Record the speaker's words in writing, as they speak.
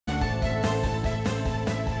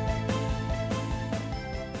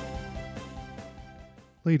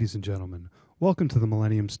Ladies and gentlemen, welcome to the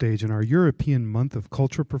Millennium stage in our European Month of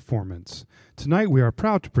Culture performance. Tonight we are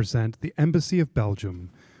proud to present the Embassy of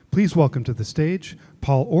Belgium. Please welcome to the stage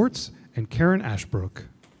Paul Oarts and Karen Ashbrook.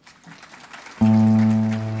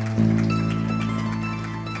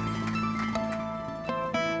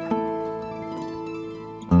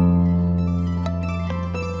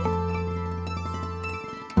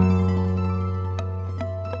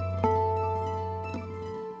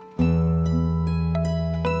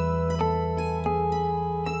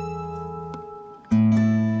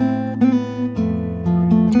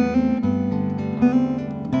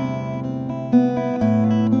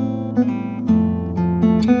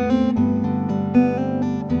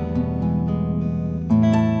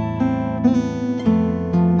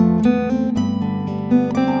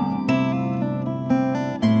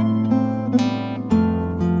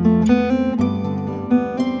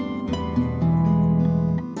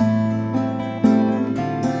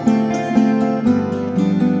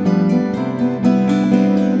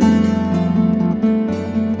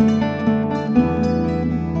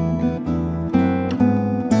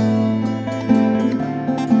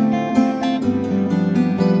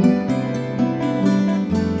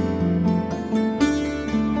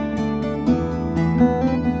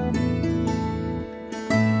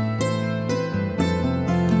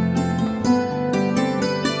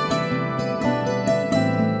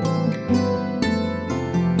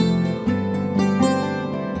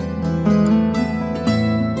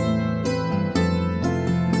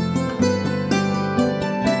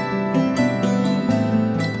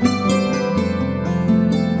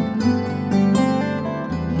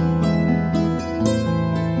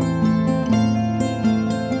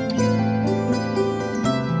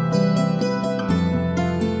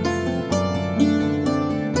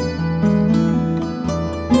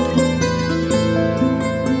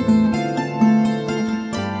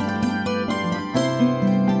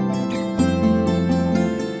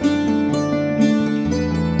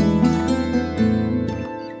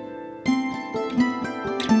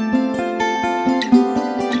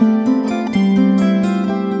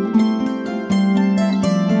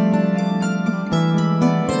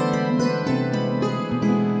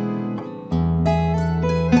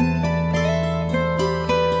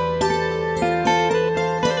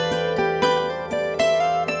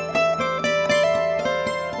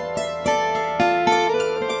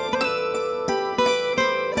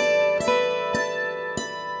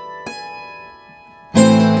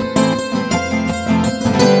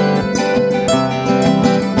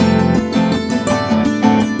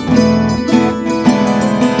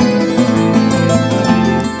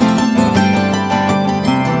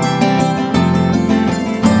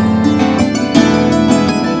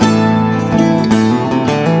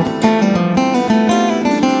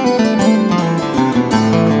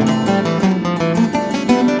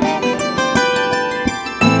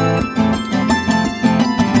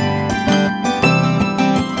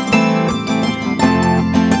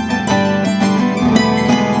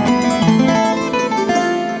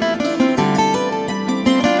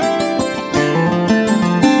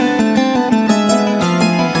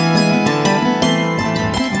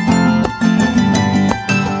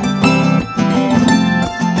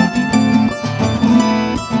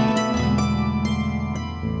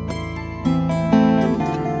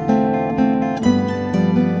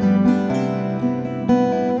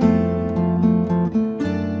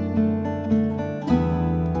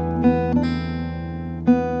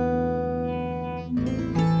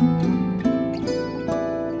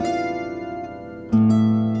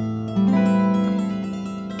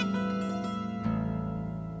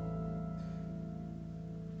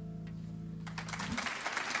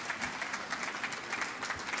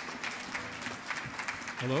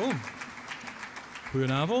 Hello.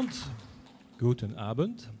 Goedenavond. Guten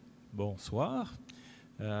Abend. Bonsoir.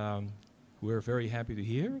 We're very happy to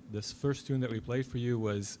hear. This first tune that we played for you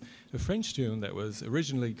was a French tune that was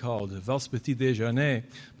originally called Valse Petit Déjeuner,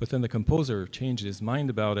 but then the composer changed his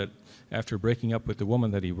mind about it after breaking up with the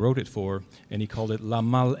woman that he wrote it for, and he called it La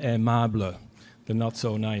Mal Aimable, the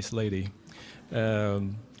not-so-nice lady.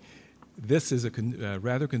 This is a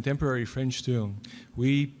rather contemporary French tune.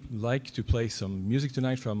 We like to play some music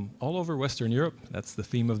tonight from all over Western Europe. That's the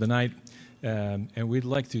theme of the night. And we'd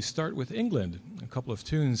like to start with England. A couple of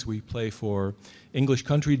tunes we play for English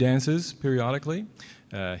country dances periodically.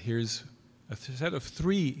 Here's a set of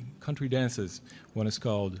 3 country dances. One is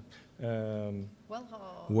called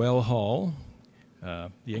Well Hall.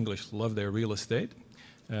 The English love their real estate.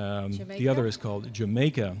 The other is called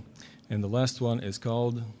Jamaica. And the last one is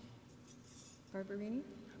called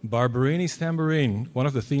Barberini's tambourine. One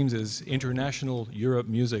of the themes is international Europe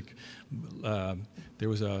music. There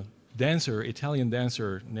was a dancer, Italian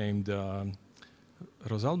dancer named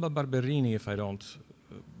Rosalba Barberini, if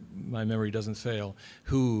my memory doesn't fail,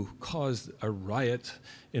 who caused a riot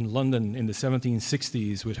in London in the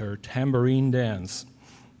 1760s with her tambourine dance.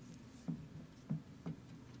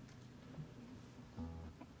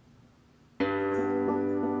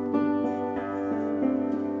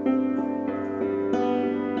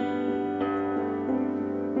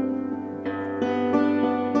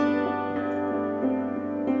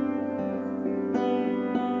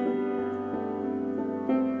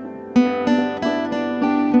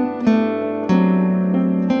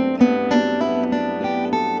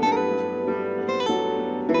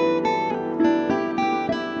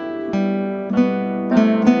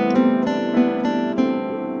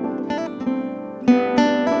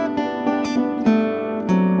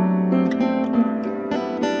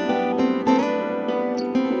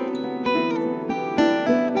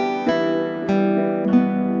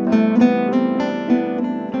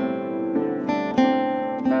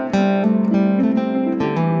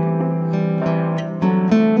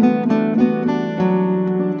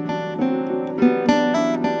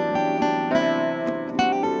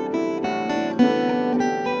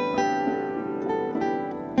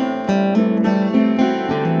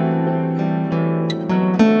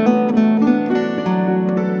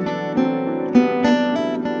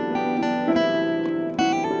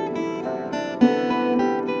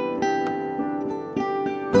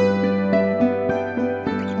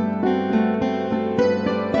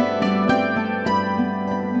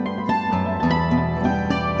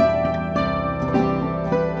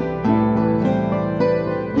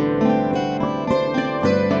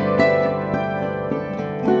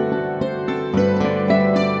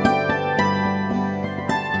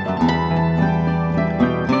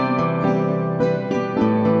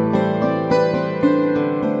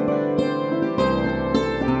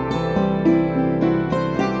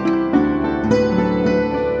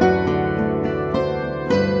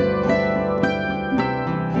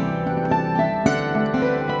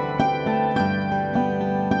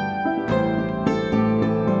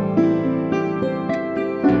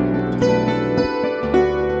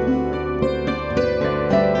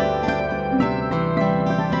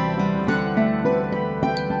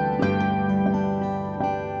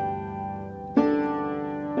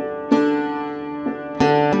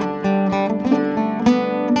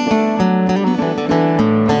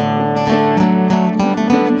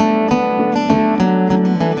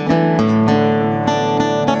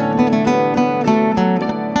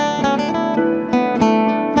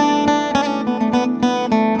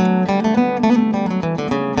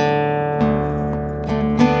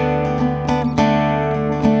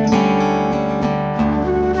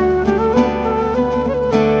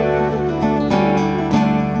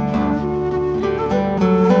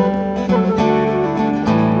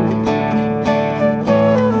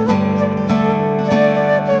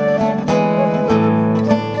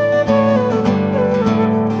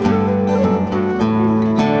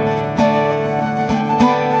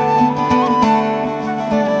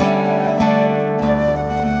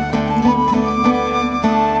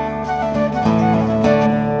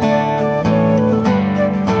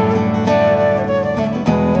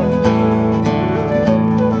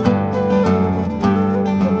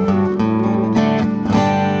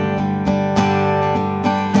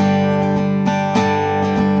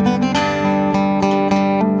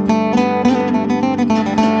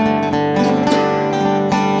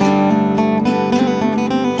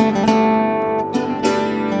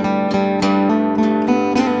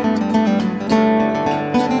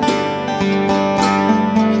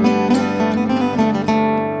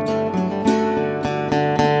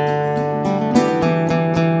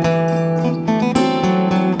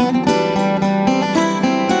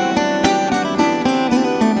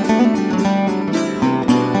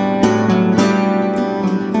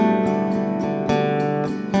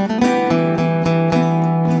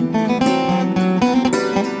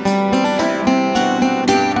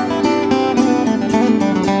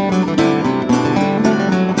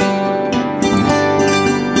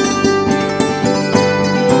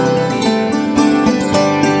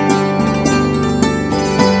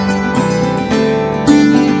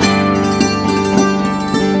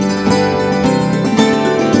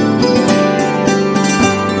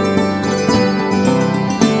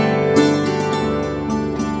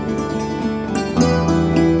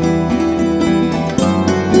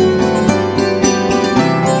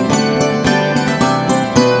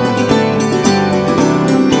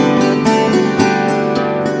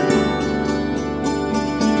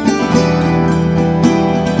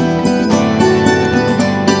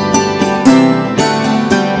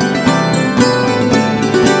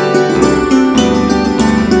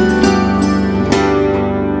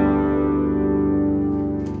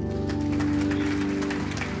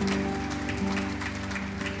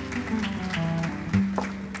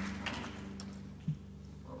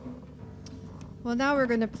 Well, now we're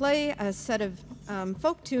going to play a set of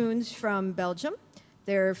folk tunes from Belgium.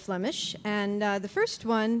 They're Flemish, and the first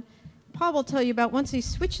one, Paul will tell you about once he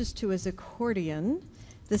switches to his accordion.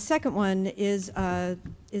 The second one is the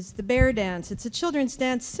bear dance. It's a children's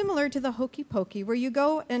dance similar to the hokey pokey, where you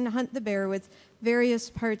go and hunt the bear with various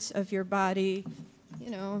parts of your body.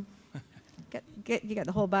 You know, you got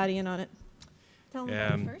the whole body in on it. Tell them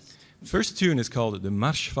about it first. First tune is called the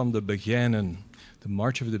March van de Begijnen, the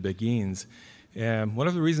March of the Beguines. One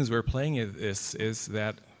of the reasons we're playing this is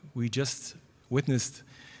that we just witnessed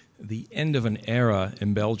the end of an era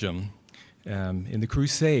in Belgium. In the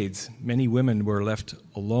Crusades, many women were left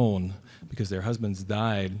alone because their husbands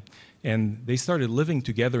died, and they started living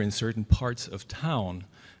together in certain parts of town.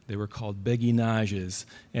 They were called beguinages,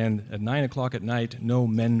 and at 9 o'clock at night, no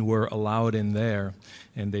men were allowed in there,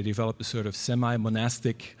 and they developed a sort of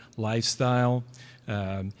semi-monastic lifestyle.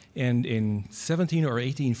 And in 17 or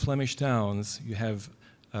 18 Flemish towns, you have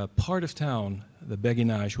a part of town, the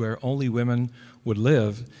beguinage, where only women would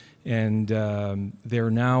live, and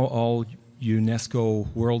they're now all UNESCO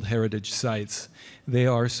World Heritage Sites. They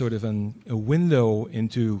are sort of a window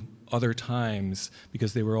into other times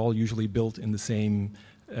because they were all usually built in the same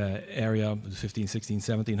area, the 15, 16,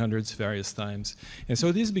 1700s, various times. And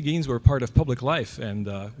so these beguines were part of public life, and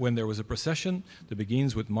when there was a procession, the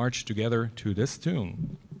beguines would march together to this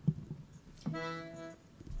tune.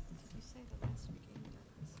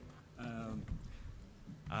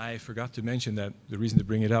 I forgot to mention that the reason to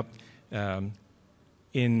bring it up,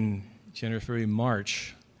 in January, February,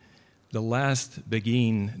 March, the last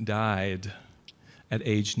beguine died at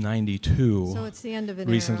age 92. So it's the end of an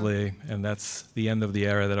recently, era. And that's the end of the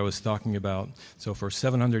era that I was talking about. So for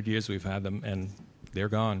 700 years we've had them, and they're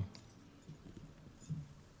gone.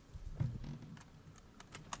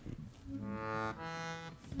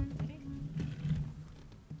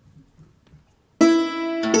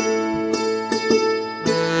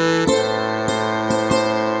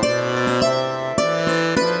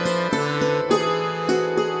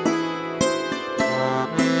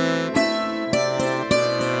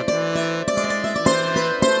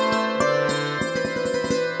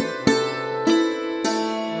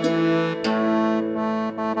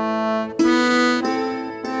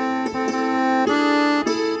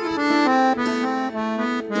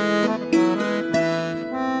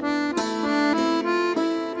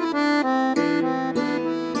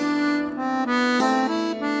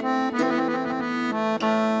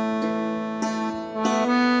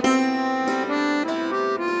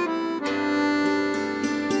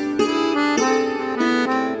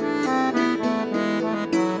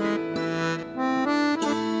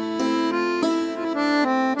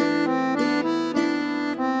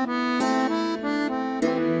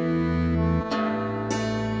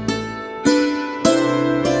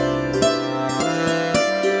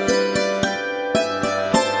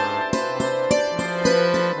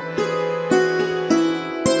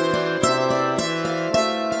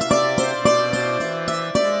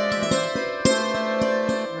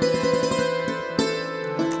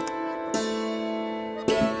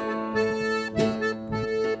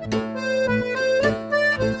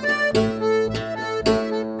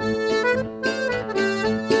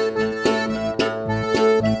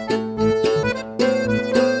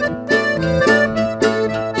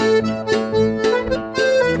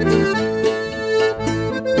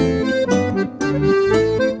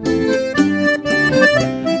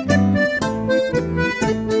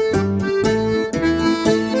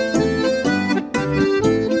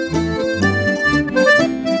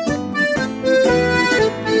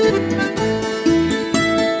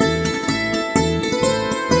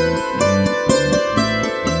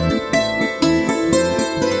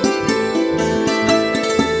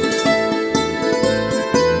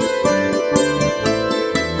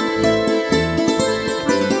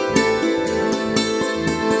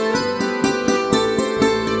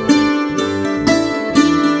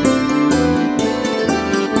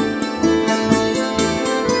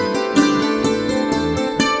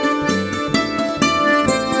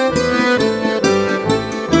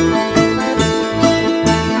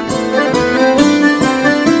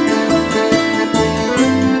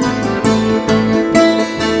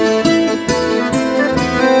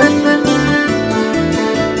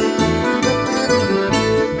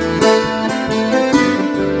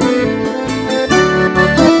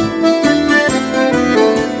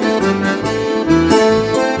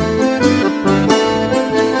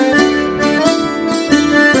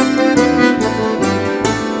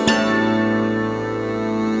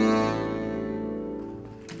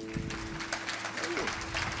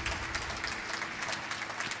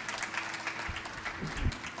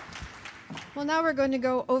 now we're going to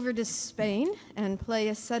go over to Spain and play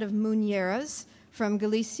a set of muñeiras from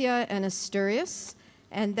Galicia and Asturias.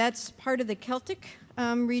 And that's part of the Celtic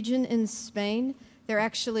region in Spain. There are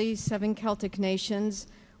actually 7 Celtic nations.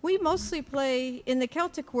 We mostly play, in the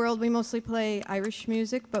Celtic world, we mostly play Irish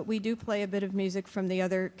music, but we do play a bit of music from the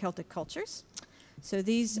other Celtic cultures. So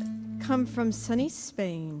these come from sunny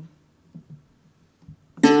Spain.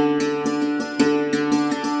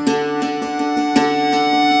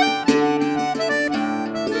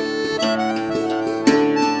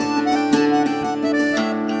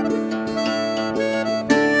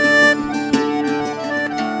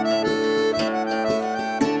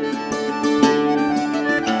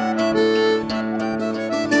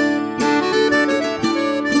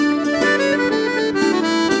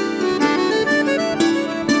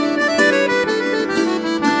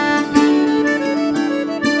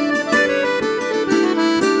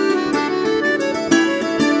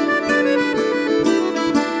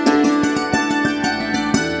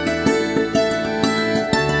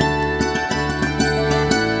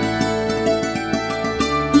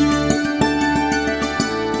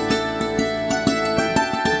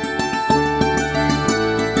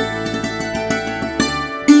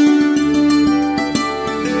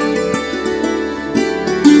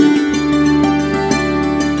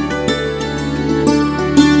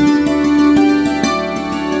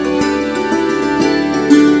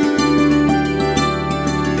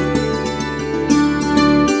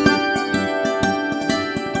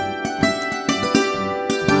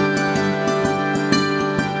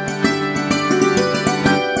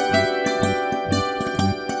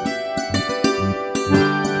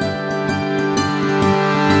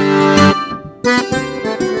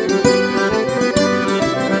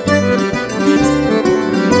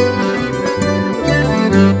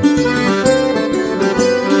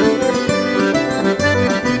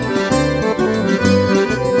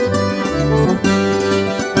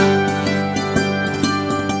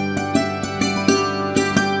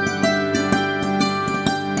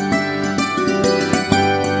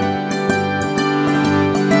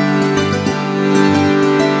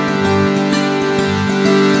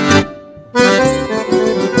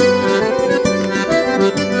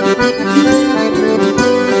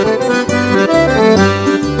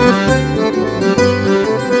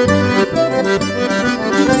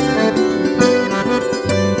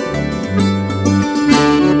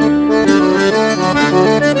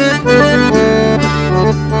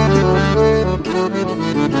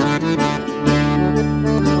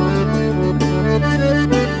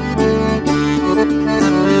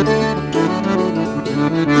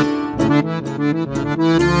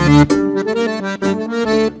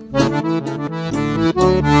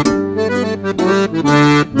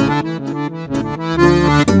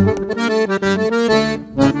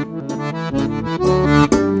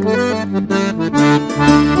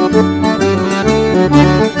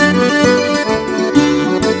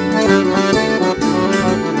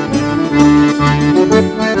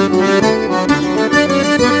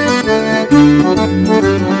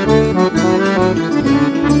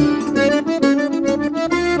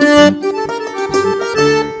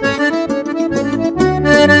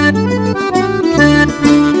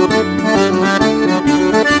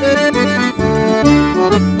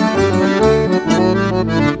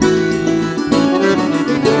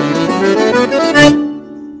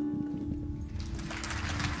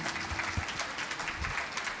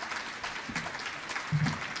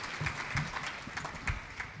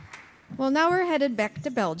 Well, now we're headed back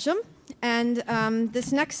to Belgium, and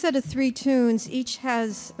this next set of 3 tunes each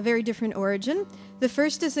has a very different origin. The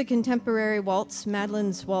first is a contemporary waltz,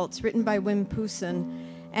 Madeleine's Waltz, written by Wim Poussin,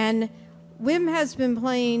 and Wim has been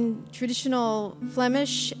playing traditional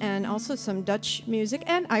Flemish and also some Dutch music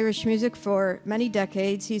and Irish music for many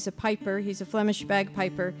decades. He's a piper, he's a Flemish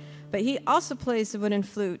bagpiper, but he also plays the wooden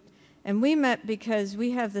flute. And we met because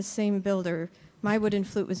we have the same builder. My wooden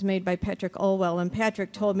flute was made by Patrick Olwell, and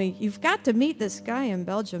Patrick told me, "You've got to meet this guy in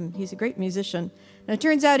Belgium. He's a great musician." And it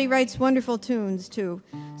turns out he writes wonderful tunes, too.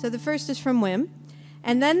 So the first is from Wim.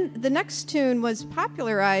 And then the next tune was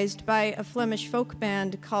popularized by a Flemish folk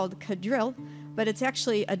band called Quadrille, but it's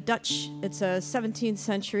actually a Dutch, it's a 17th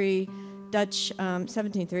century Dutch,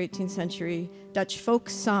 17th or 18th century Dutch folk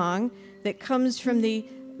song that comes from the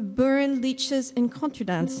Boerenliedjes en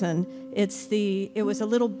Contradansen. It was a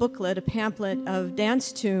little booklet, a pamphlet of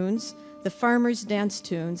dance tunes, the farmers' dance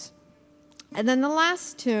tunes. And then the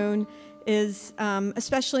last tune is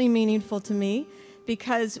especially meaningful to me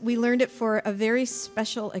because we learned it for a very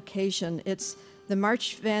special occasion. It's the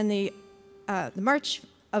March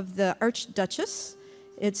of the Archduchess.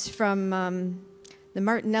 It's from the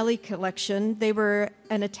Martinelli collection. They were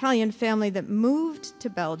an Italian family that moved to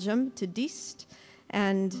Belgium, to Diest,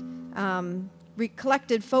 and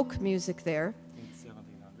collected folk music there.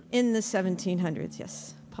 In the 1700s,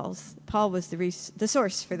 yes. Paul was the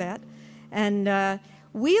source for that. And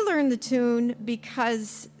we learned the tune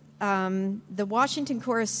because the Washington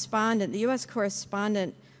correspondent, the U.S.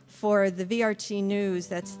 correspondent for the VRT News,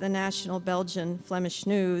 that's the National Belgian Flemish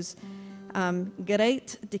News,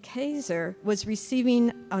 Greet de Keyser, was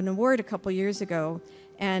receiving an award a couple years ago,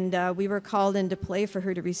 and we were called in to play for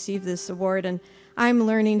her to receive this award. And I'm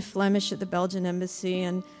learning Flemish at the Belgian embassy,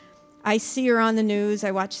 and I see her on the news.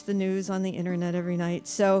 I watch the news on the internet every night.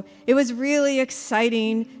 So it was really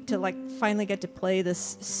exciting to finally get to play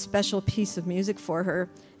this special piece of music for her.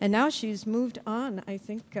 And now she's moved on. I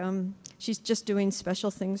think she's just doing special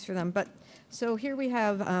things for them. But so here we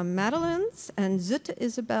have Madeleines and Zoete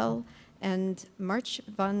Isabel and March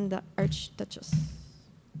van de Archduchess.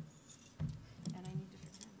 And I need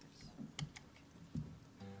different cameras.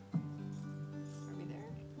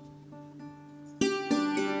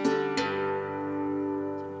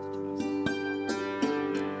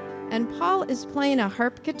 And Paul is playing a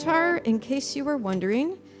harp guitar, in case you were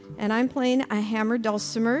wondering, and I'm playing a hammer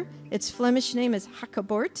dulcimer. Its Flemish name is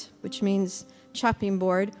hakkebord, which means chopping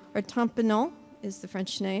board, or tampinon is the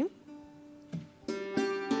French name.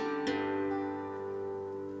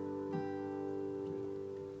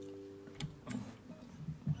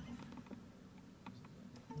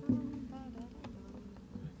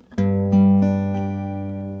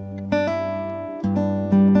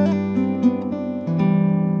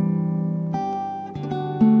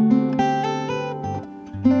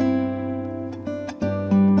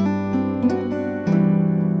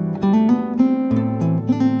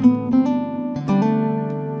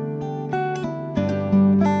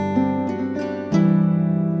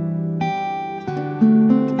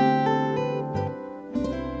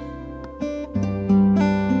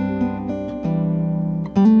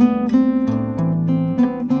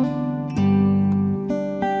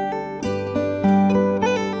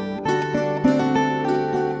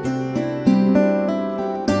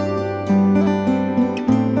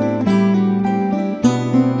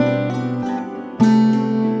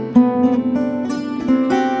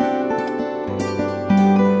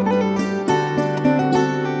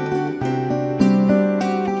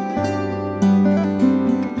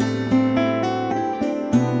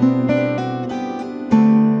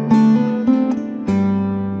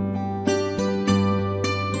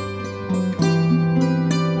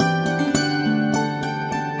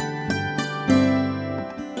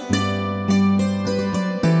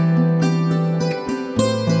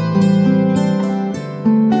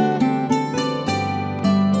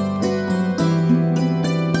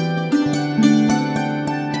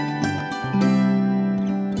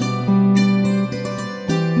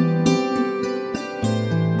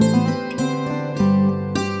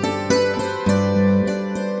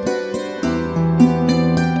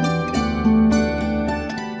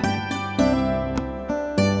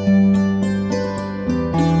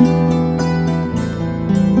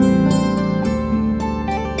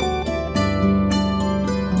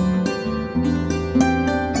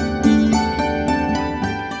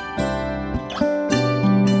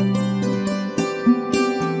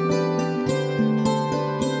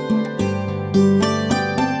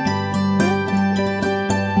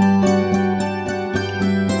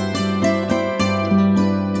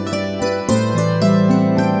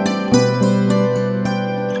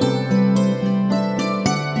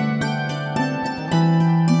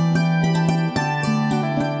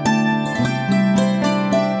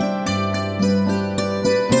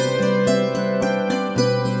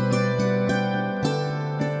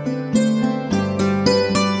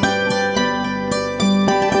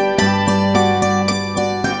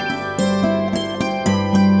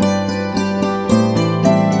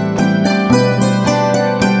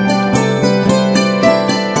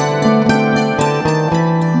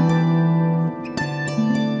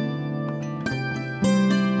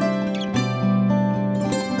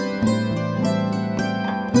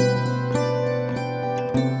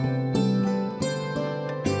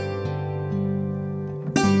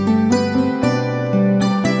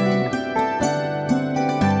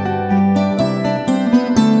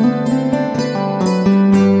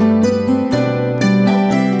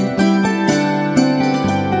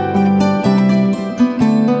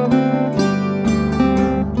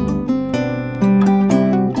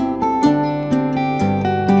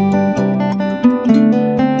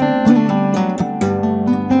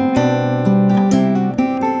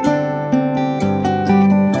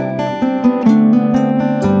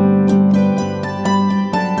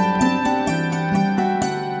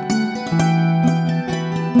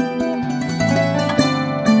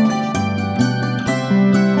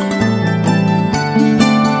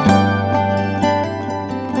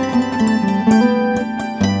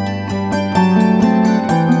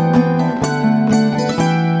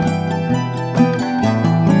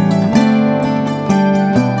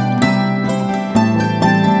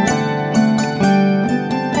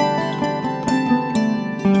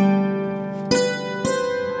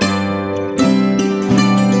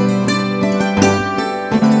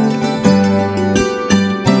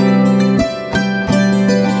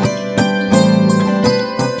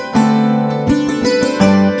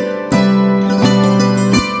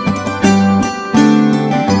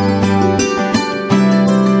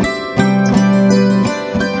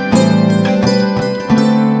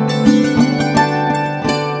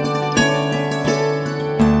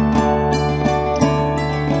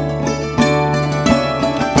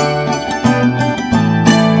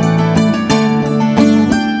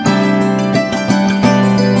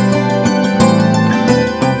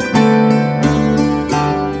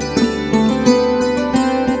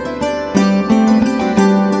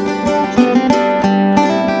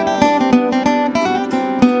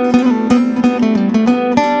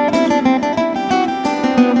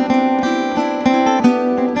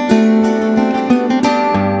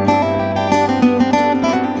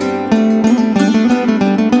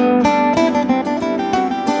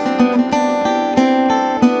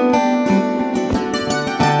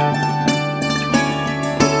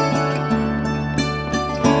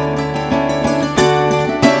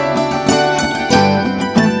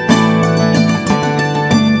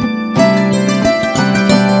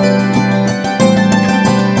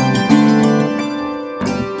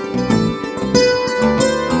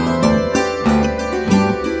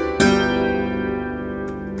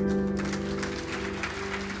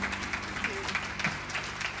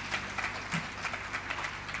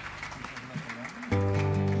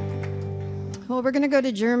 Well, we're going to go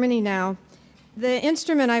to Germany now. The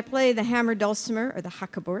instrument I play, the hammer dulcimer, or the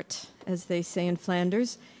hakkebord, as they say in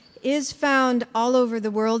Flanders, is found all over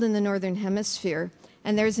the world in the Northern Hemisphere.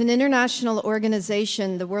 And there's an international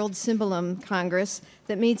organization, the World Cymbalum Congress,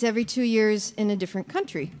 that meets every 2 years in a different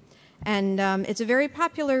country. And it's a very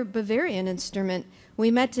popular Bavarian instrument.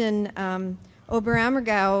 We met in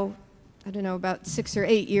Oberammergau, I don't know, about 6 or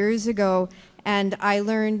 8 years ago, and I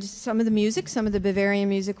learned some of the music, some of the Bavarian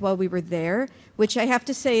music while we were there, which I have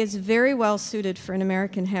to say is very well suited for an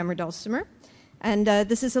American hammer dulcimer. And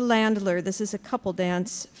this is a Landler. This is a couple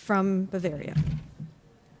dance from Bavaria.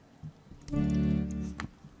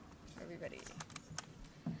 Everybody.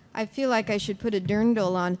 I feel like I should put a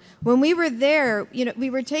dirndl on. When we were there, you know,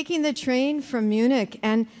 we were taking the train from Munich,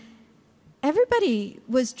 and everybody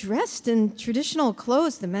was dressed in traditional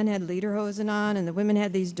clothes. The men had lederhosen on, and the women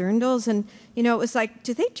had these dirndls. And, you know, it was like,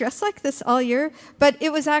 do they dress like this all year? But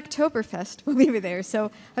it was Oktoberfest when we were there. So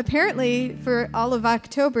apparently, for all of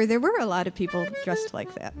October, there were a lot of people dressed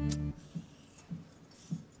like that.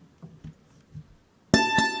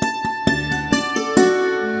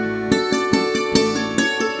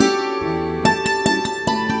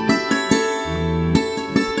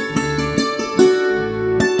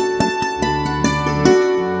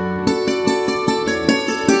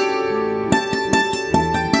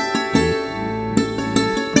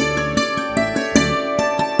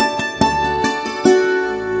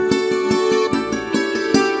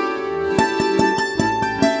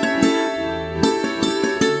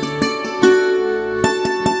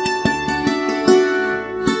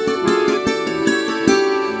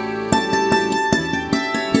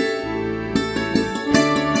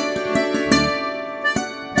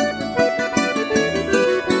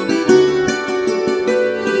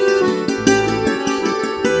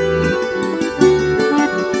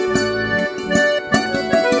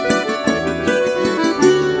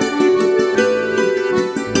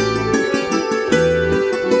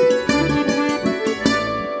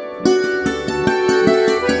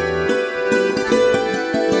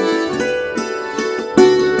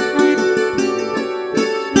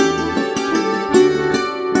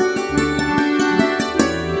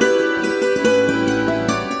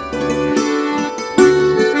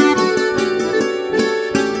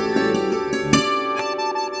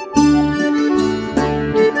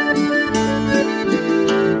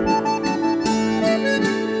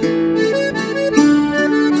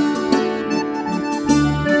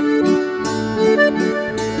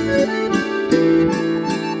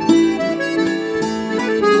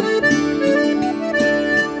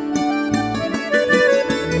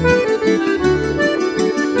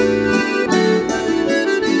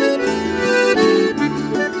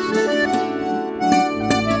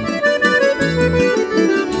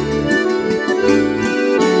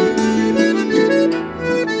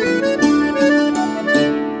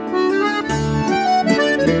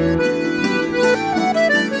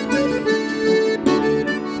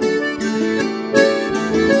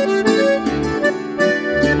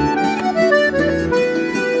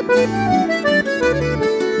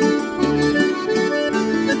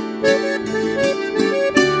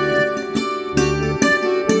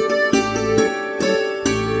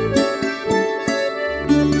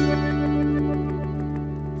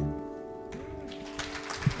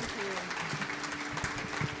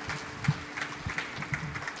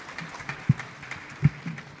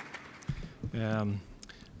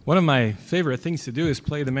 One of my favorite things to do is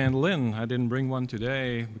play the mandolin. I didn't bring one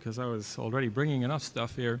today because I was already bringing enough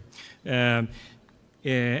stuff here. And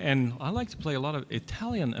I like to play a lot of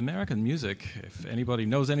Italian-American music. If anybody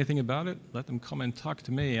knows anything about it, let them come and talk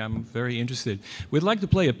to me. I'm very interested. We'd like to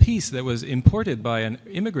play a piece that was imported by an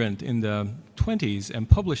immigrant in the 20s and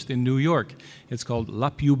published in New York. It's called La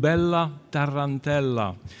più bella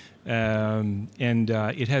tarantella.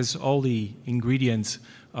 It has all the ingredients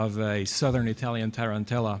of a southern Italian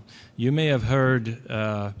tarantella. You may have heard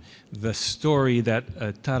the story that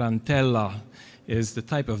a tarantella is the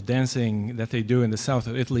type of dancing that they do in the south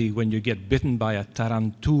of Italy when you get bitten by a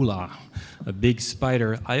tarantula, a big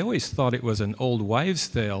spider. I always thought it was an old wives'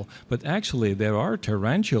 tale, but actually there are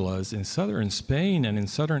tarantulas in southern Spain and in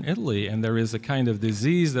southern Italy, and there is a kind of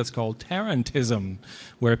disease that's called tarantism,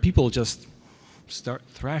 where people just start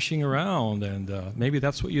thrashing around, and maybe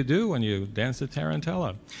that's what you do when you dance the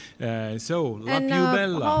tarantella. So, La più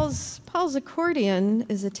bella. Paul's accordion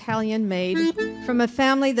is Italian-made from a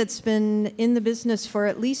family that's been in the business for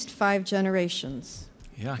at least 5 generations.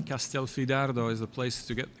 Yeah, Castelfidardo is the place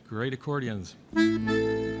to get great accordions. Are we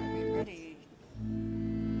ready?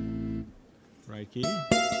 Right key.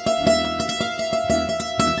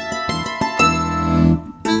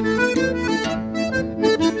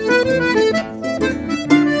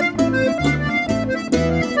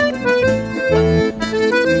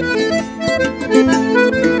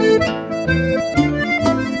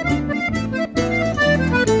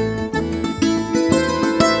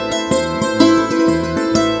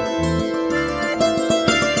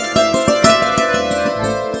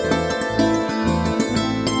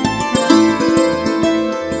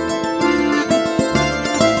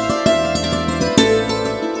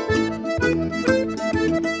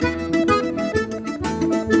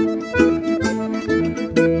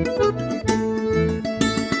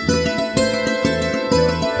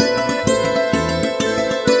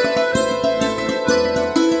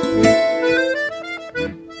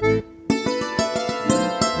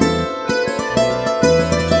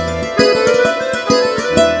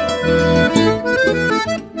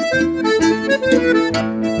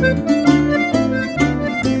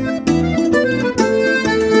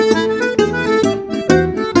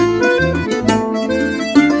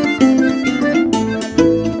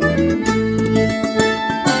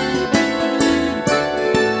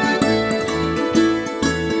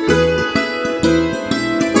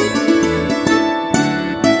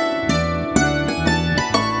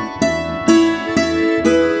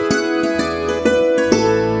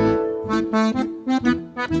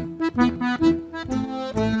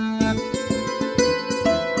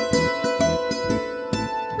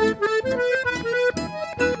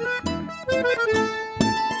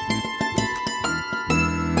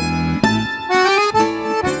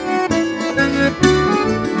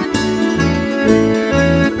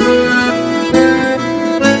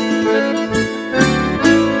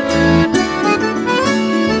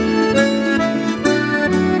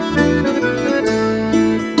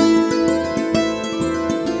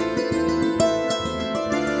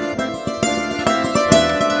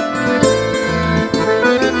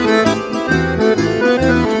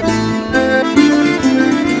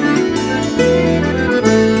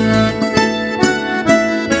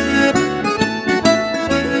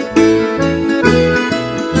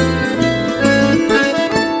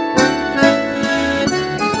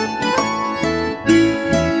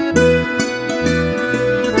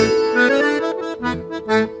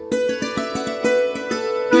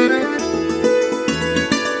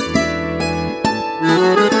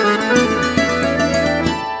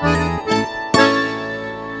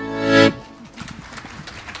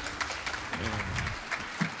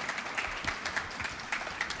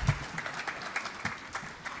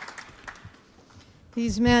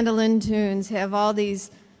 these mandolin tunes have all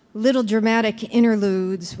these little dramatic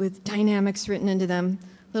interludes with dynamics written into them.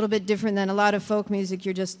 A little bit different than a lot of folk music.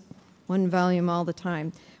 You're just one volume all the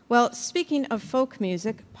time. Well, speaking of folk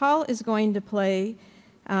music, Paul is going to play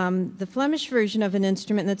the Flemish version of an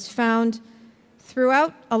instrument that's found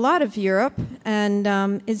throughout a lot of Europe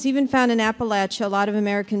and is even found in Appalachia. A lot of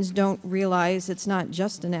Americans don't realize it's not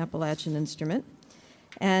just an Appalachian instrument.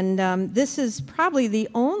 And this is probably the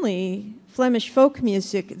only Flemish folk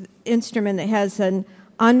music instrument that has an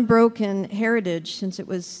unbroken heritage since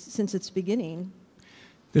its beginning.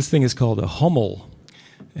 This thing is called a hummel.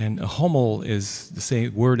 And a hummel is the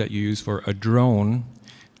same word that you use for a drone,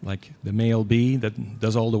 like the male bee that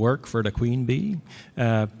does all the work for the queen bee.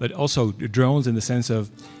 But also drones in the sense of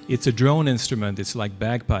it's a drone instrument. It's like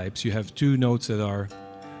bagpipes. You have two notes that are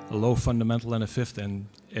a low fundamental and a fifth, and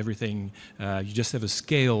everything. You just have a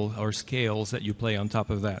scale or scales that you play on top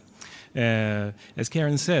of that. As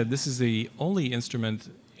Karen said, this is the only instrument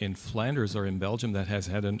in Flanders or in Belgium that has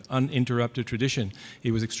had an uninterrupted tradition.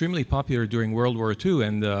 It was extremely popular during World War II,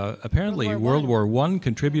 and apparently World War I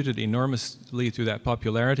contributed enormously to that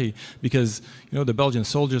popularity because, you know, the Belgian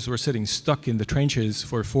soldiers were sitting stuck in the trenches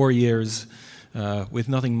for 4 years with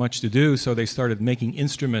nothing much to do, so they started making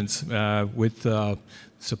instruments with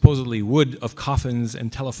supposedly wood of coffins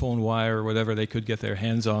and telephone wire, whatever they could get their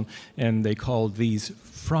hands on, and they called these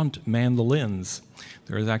front mandolins.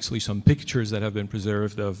 There's actually some pictures that have been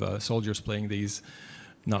preserved of soldiers playing these,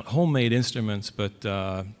 not homemade instruments, but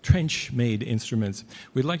trench-made instruments.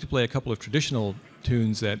 We'd like to play a couple of traditional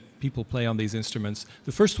tunes that people play on these instruments.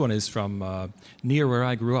 The first one is from near where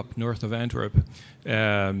I grew up, north of Antwerp.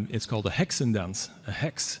 It's called a hexendans. A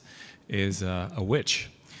hex is a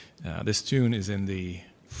witch. This tune is in the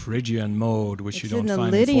Phrygian mode, which you don't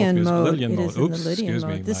find in folk music. Lydian mode. Oops, excuse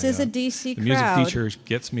me. This is a DC crowd. The music teacher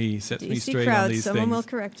sets me straight on these Someone things. will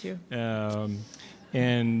correct you.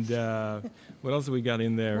 And what else have we got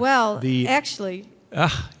in there? Well, actually.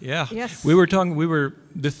 Yeah. Yes.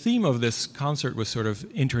 The theme of this concert was sort of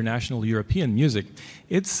international European music.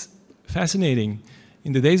 It's fascinating.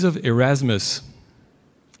 In the days of Erasmus,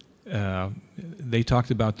 they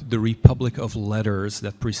talked about the Republic of Letters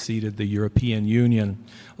that preceded the European Union.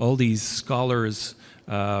 All these scholars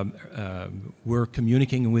were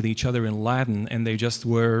communicating with each other in Latin, and they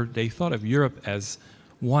thought of Europe as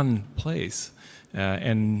one place.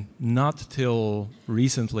 And not till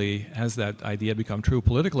recently has that idea become true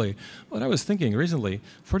politically. But I was thinking recently,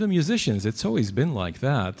 for the musicians, it's always been like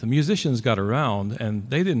that. The musicians got around, and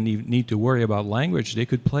they didn't even need to worry about language. They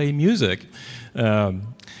could play music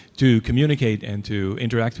to communicate and to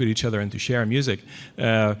interact with each other and to share music.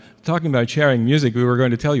 Talking about sharing music, we were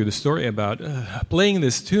going to tell you the story about playing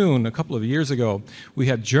this tune a couple of years ago. We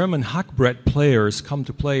had German Hackbrett players come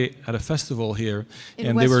to play at a festival here.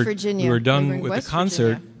 In West Virginia. We were done with the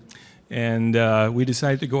concert. And we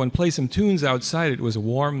decided to go and play some tunes outside. It was a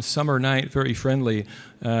warm summer night, very friendly.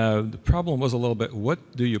 The problem was a little bit, what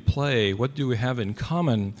do you play? What do we have in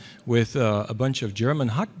common with a bunch of German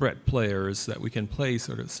Hackbrett players that we can play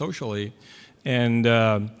sort of socially? And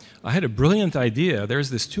I had a brilliant idea. There's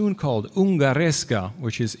this tune called Ungaresca,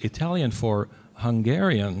 which is Italian for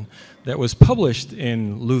Hungarian, that was published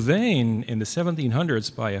in Louvain in the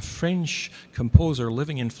 1700s by a French composer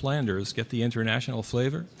living in Flanders. Get the international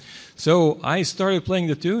flavor. So I started playing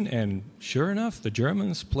the tune, and sure enough, the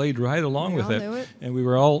Germans played right along with it. And we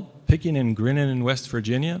were all picking and grinning in West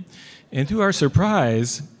Virginia. And to our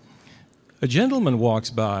surprise, a gentleman walks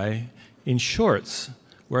by in shorts,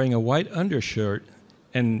 wearing a white undershirt,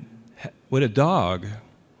 and with a dog.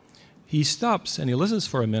 He stops and he listens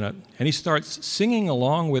for a minute, and he starts singing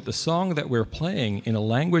along with the song that we're playing in a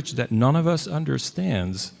language that none of us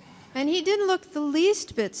understands. And he didn't look the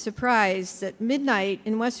least bit surprised that midnight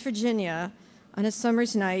in West Virginia, on a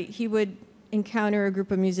summer's night, he would encounter a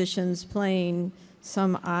group of musicians playing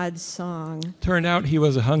some odd song. Turned out he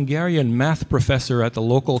was a Hungarian math professor at the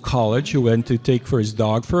local college who went to take for his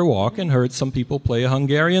dog for a walk and heard some people play a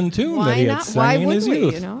Hungarian tune that he had sang in his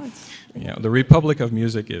youth. You know, the Republic of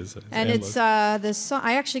Music is. And it's this song.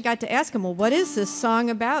 I actually got to ask him, well, what is this song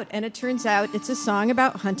about? And it turns out it's a song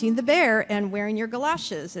about hunting the bear and wearing your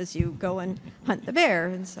galoshes as you go and hunt the bear.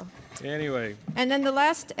 And so. Anyway. And then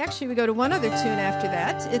actually we go to one other tune after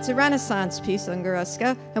that. It's a Renaissance piece,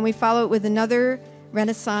 Ungaresca, and we follow it with another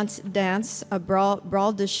Renaissance dance, a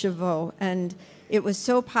brawl de chevaux. And it was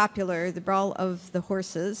so popular, the brawl of the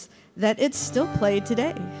horses, that it's still played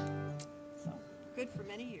today. So, good for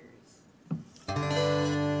many years.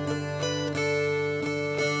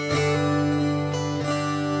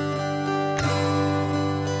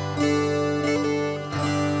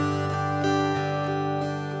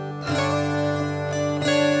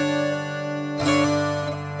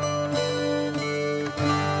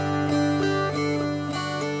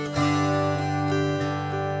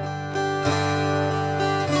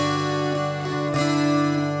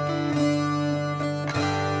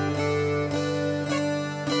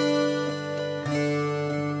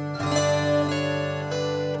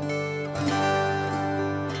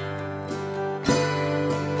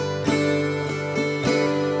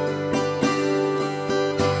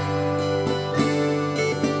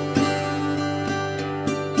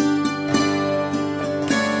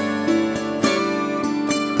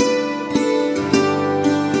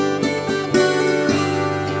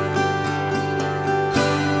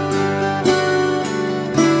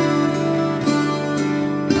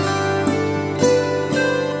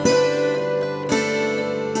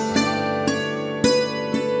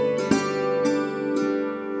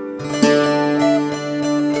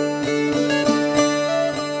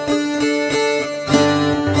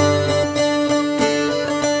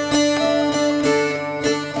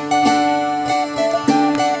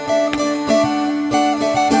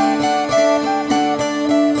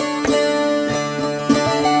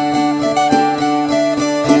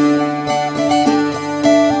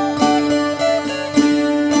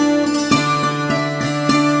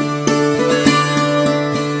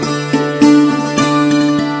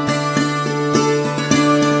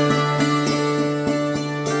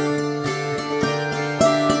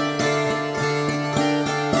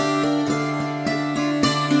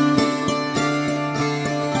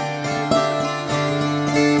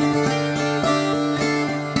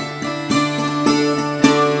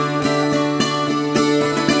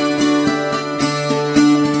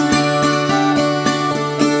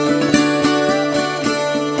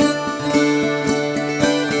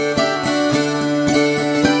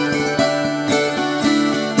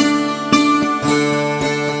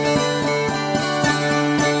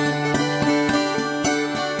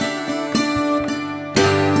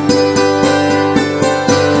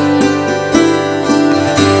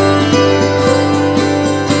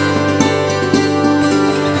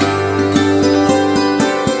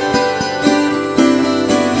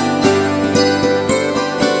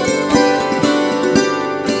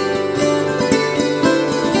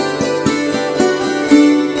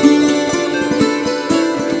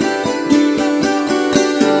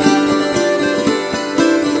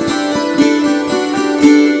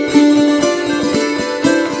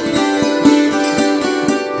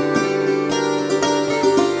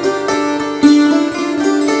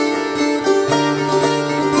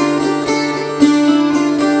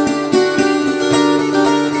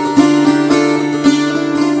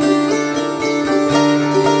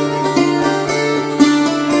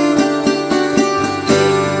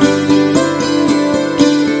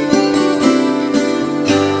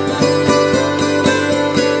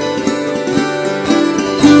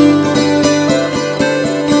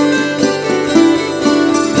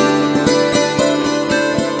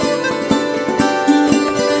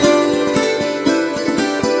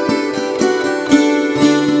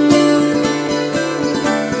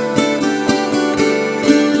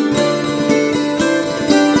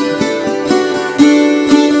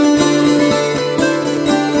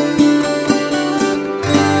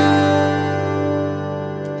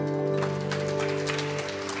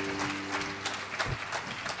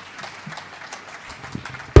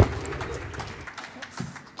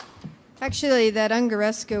 Actually, that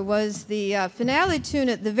Ungareska was the finale tune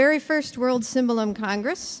at the very first World Cymbalum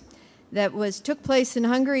Congress that took place in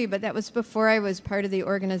Hungary, but that was before I was part of the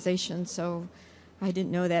organization, so I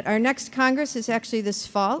didn't know that. Our next Congress is actually this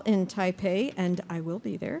fall in Taipei, and I will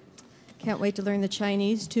be there. Can't wait to learn the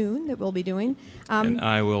Chinese tune that we'll be doing. And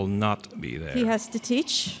I will not be there. He has to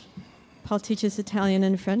teach. Paul teaches Italian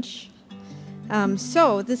and French.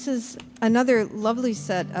 So this is another lovely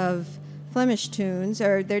set of Flemish tunes,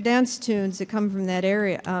 or they're dance tunes that come from that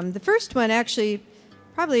area. The first one actually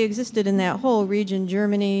probably existed in that whole region,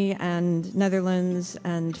 Germany and Netherlands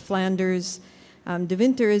and Flanders. De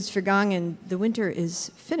winter is vergangen. The winter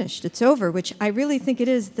is finished. It's over, which I really think it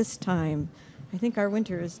is this time. I think our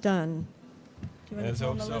winter is done. Do you want to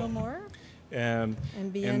tell them a little more? And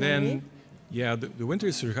then, yeah, the winter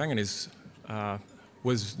is vergangen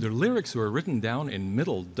the lyrics were written down in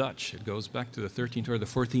Middle Dutch. It goes back to the 13th or the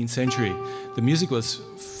 14th century. The music was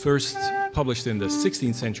first published in the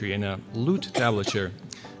 16th century in a lute tablature.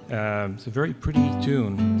 It's a very pretty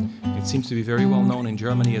tune. It seems to be very well known in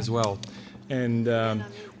Germany as well. And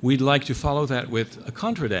we'd like to follow that with a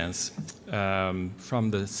contradance. From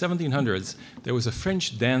the 1700s, there was a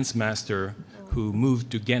French dance master who moved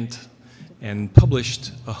to Ghent and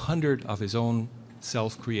published 100 of his own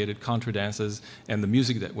self-created contradances and the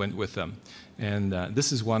music that went with them. And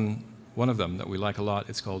this is one of them that we like a lot.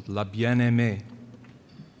 It's called La Bien-Aimée.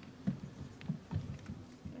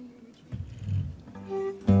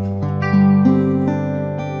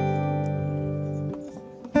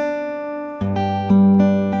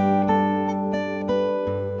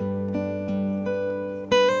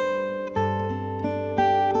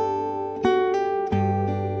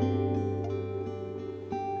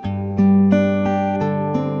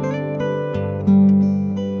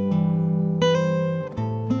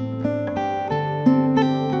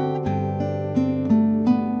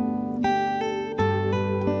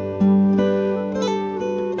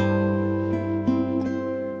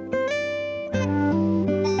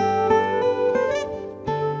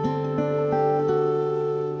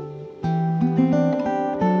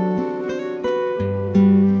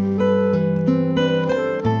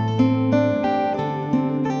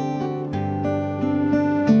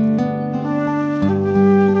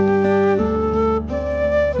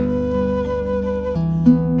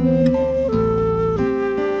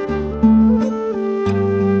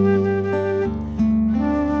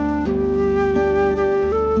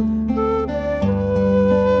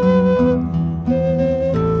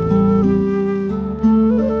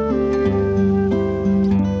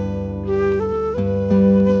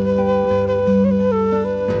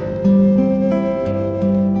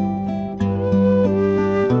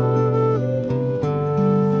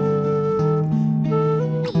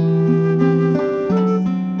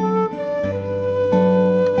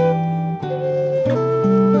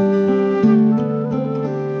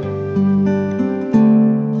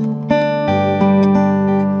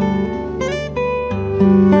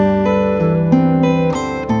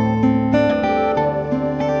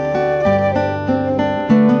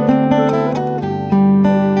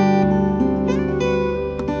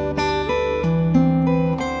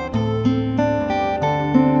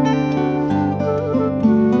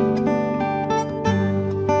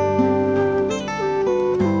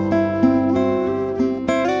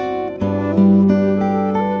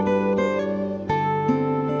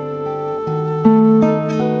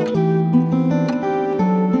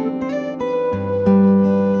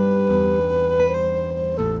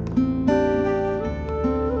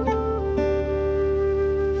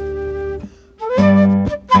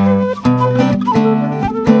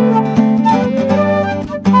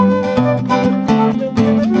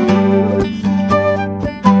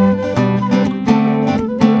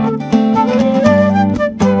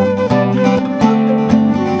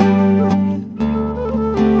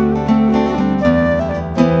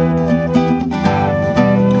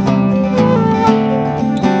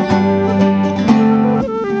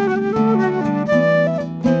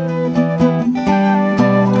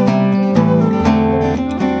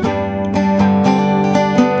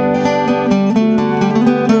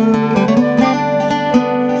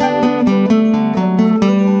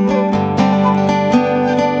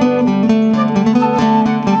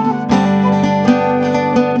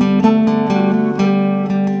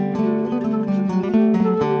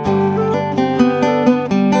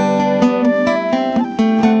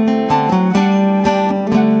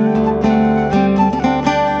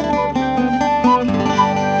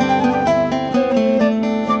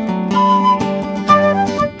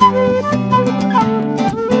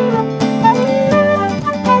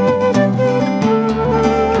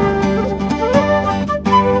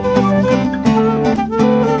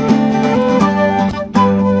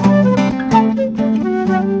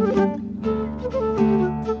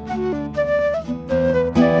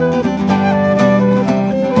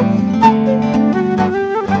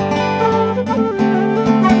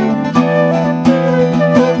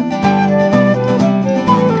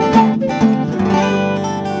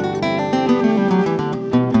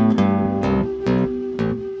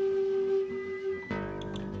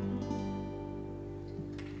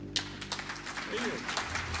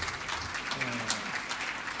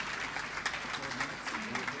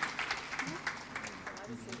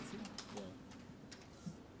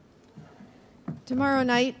 Tomorrow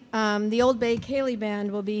night, the Old Bay Ceilidh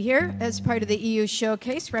Band will be here as part of the EU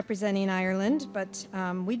Showcase representing Ireland, but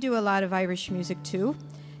we do a lot of Irish music too.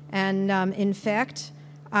 And in fact,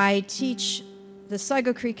 I teach the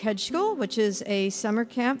Sligo Creek Hedge School, which is a summer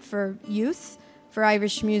camp for youth for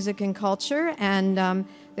Irish music and culture. And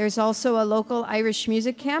there's also a local Irish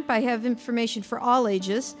music camp. I have information for all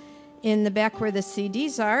ages in the back where the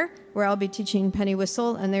CDs are, where I'll be teaching penny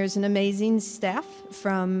whistle, and there's an amazing staff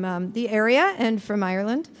from the area and from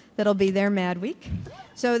Ireland that'll be there Mad Week.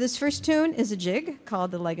 So this first tune is a jig called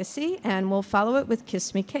The Legacy, and we'll follow it with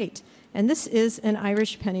Kiss Me Kate. And this is an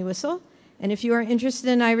Irish penny whistle, and if you are interested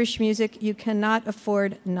in Irish music, you cannot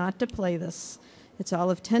afford not to play this. It's all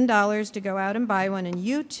of $10 to go out and buy one, and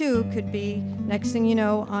you too could be, next thing you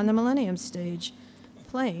know, on the Millennium stage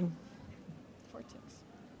playing.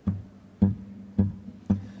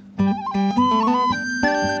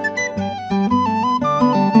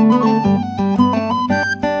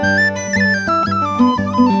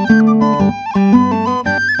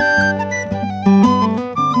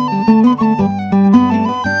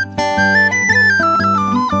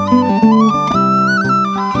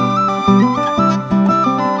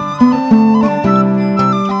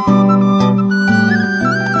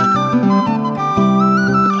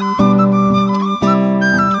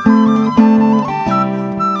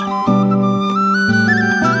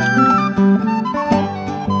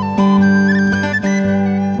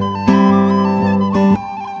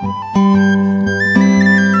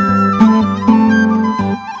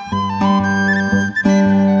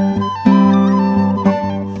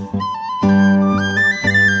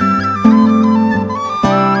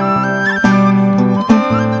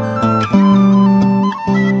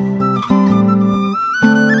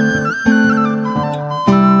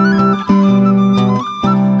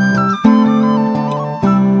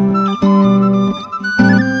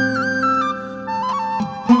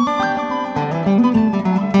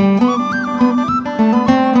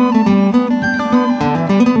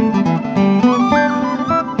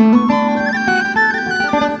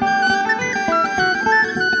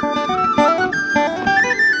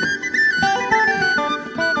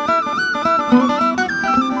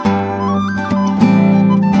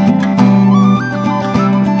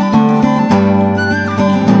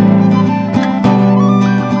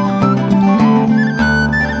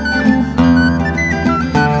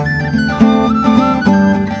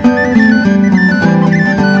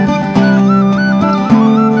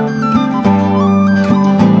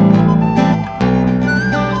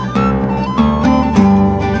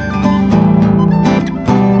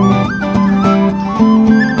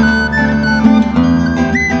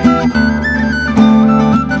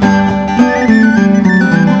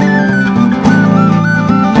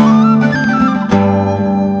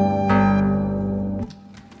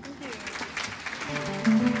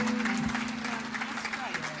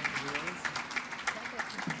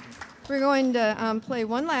 We're going to play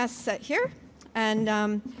one last set here,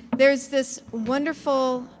 and there's this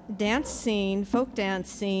wonderful dance scene, folk dance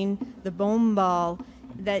scene, the Boom Ball,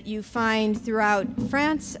 that you find throughout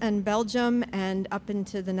France and Belgium and up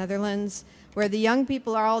into the Netherlands, where the young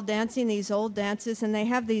people are all dancing these old dances, and they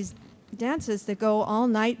have these dances that go all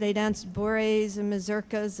night. They dance bourrées and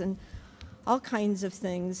mazurkas and all kinds of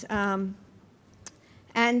things. And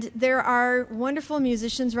there are wonderful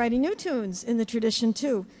musicians writing new tunes in the tradition,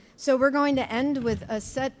 too. So we're going to end with a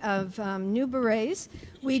set of new berets.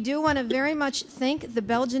 We do want to very much thank the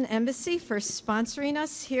Belgian Embassy for sponsoring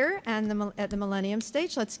us here and at the Millennium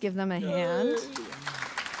stage. Let's give them a hand.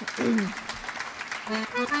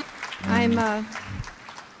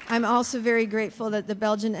 I'm also very grateful that the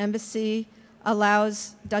Belgian Embassy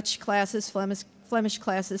allows Dutch classes, Flemish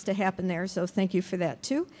classes to happen there, so thank you for that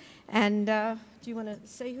too. And do you want to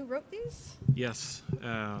say who wrote these? Yes.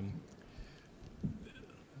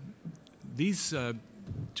 These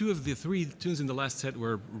two of the three tunes in the last set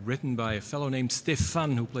were written by a fellow named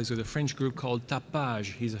Stéphane, who plays with a French group called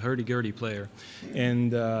Tapage. He's a hurdy-gurdy player.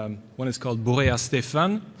 And one is called Bourrée à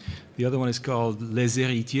Stéphane, the other one is called Les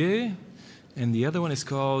Héritiers, and the other one is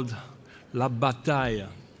called La Bataille.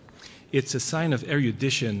 It's a sign of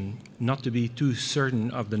erudition not to be too certain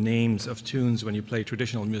of the names of tunes when you play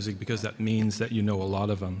traditional music, because that means that you know a lot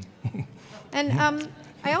of them. And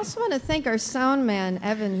I also want to thank our sound man,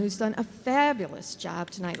 Evan, who's done a fabulous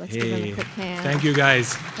job tonight. Let's give him a quick hand. Thank you,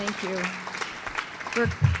 guys. Thank you. For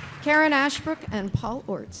Karen Ashbrook and Paul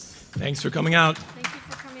Oarts. Thanks for coming out. Thank you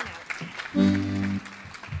for coming out.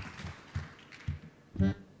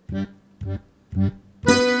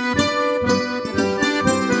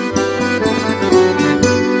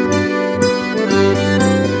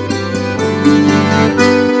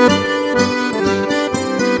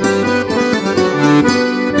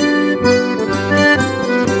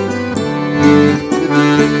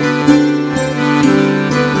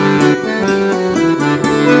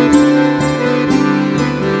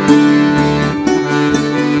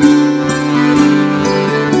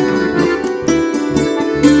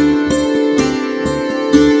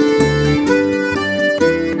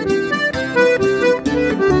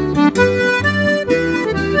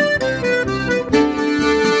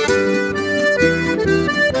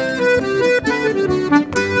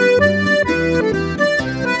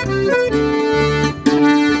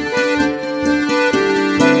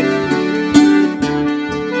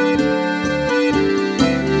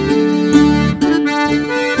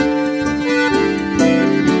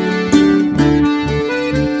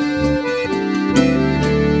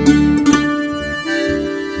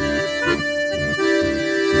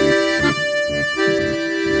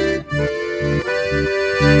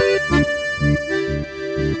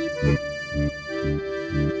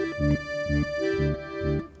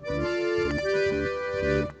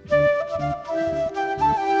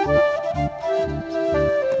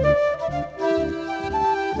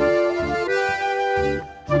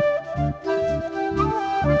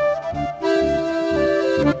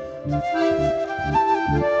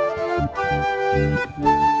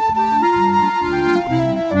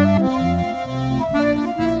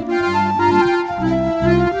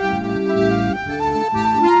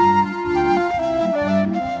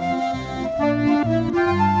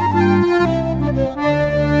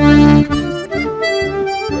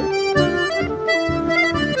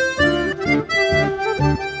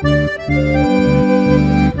 Thank you.